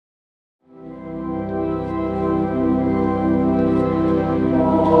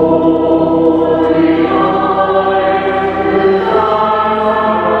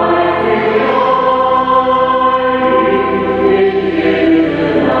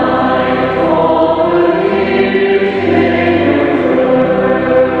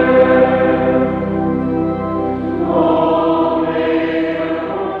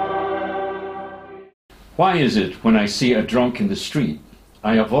is it when I see a drunk in the street,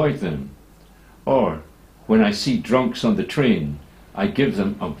 I avoid them? Or when I see drunks on the train, I give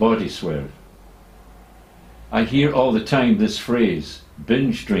them a body swerve? I hear all the time this phrase,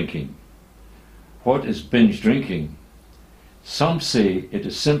 binge drinking. What is binge drinking? Some say it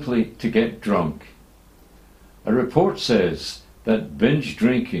is simply to get drunk. A report says that binge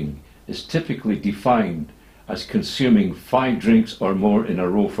drinking is typically defined as consuming 5 drinks or more in a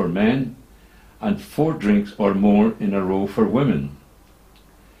row for men and 4 drinks or more in a row for women.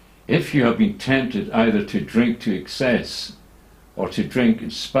 If you have been tempted either to drink to excess or to drink in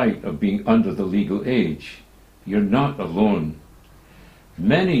spite of being under the legal age, you're not alone.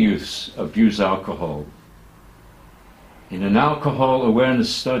 Many youths abuse alcohol. In an alcohol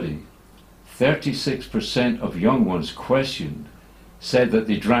awareness study, 36% of young ones questioned said that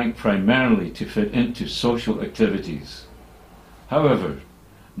they drank primarily to fit into social activities. However,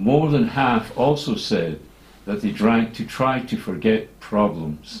 more than half also said that they drank to try to forget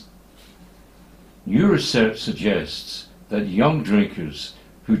problems. New research suggests that young drinkers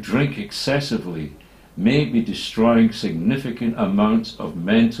who drink excessively may be destroying significant amounts of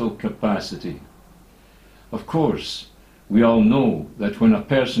mental capacity. Of course, we all know that when a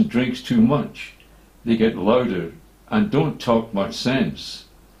person drinks too much, they get louder and don't talk much sense,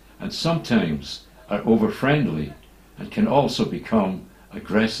 and sometimes are over-friendly and can also become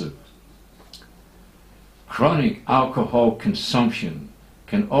aggressive. Chronic alcohol consumption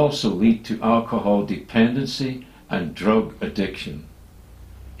can also lead to alcohol dependency and drug addiction.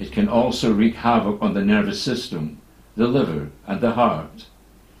 It can also wreak havoc on the nervous system, the liver, and the heart.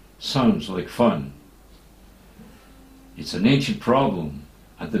 Sounds like fun. It's an ancient problem,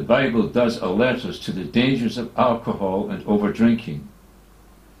 and the Bible does alert us to the dangers of alcohol and overdrinking.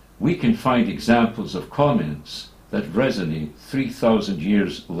 We can find examples of comments that resonate 3,000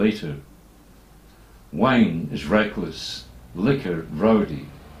 years later. Wine is reckless, liquor rowdy,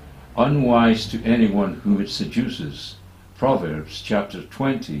 unwise to anyone whom it seduces. Proverbs chapter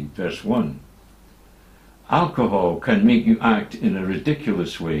 20, verse 1. Alcohol can make you act in a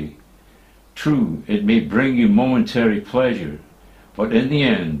ridiculous way. True, it may bring you momentary pleasure, but in the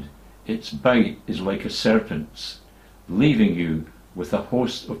end, its bite is like a serpent's, leaving you with a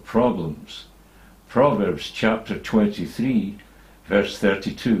host of problems. Proverbs chapter 23, verse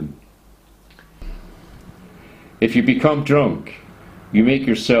 32. If you become drunk, you make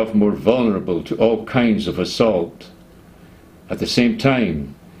yourself more vulnerable to all kinds of assault. At the same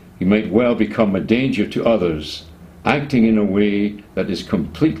time, you might well become a danger to others, acting in a way that is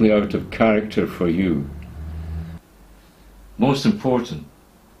completely out of character for you. Most important,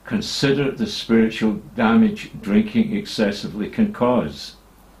 consider the spiritual damage drinking excessively can cause.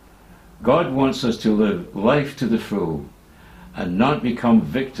 God wants us to live life to the full and not become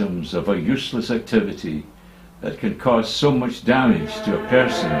victims of a useless activity that can cause so much damage to a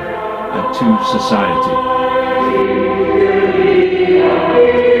person and to society.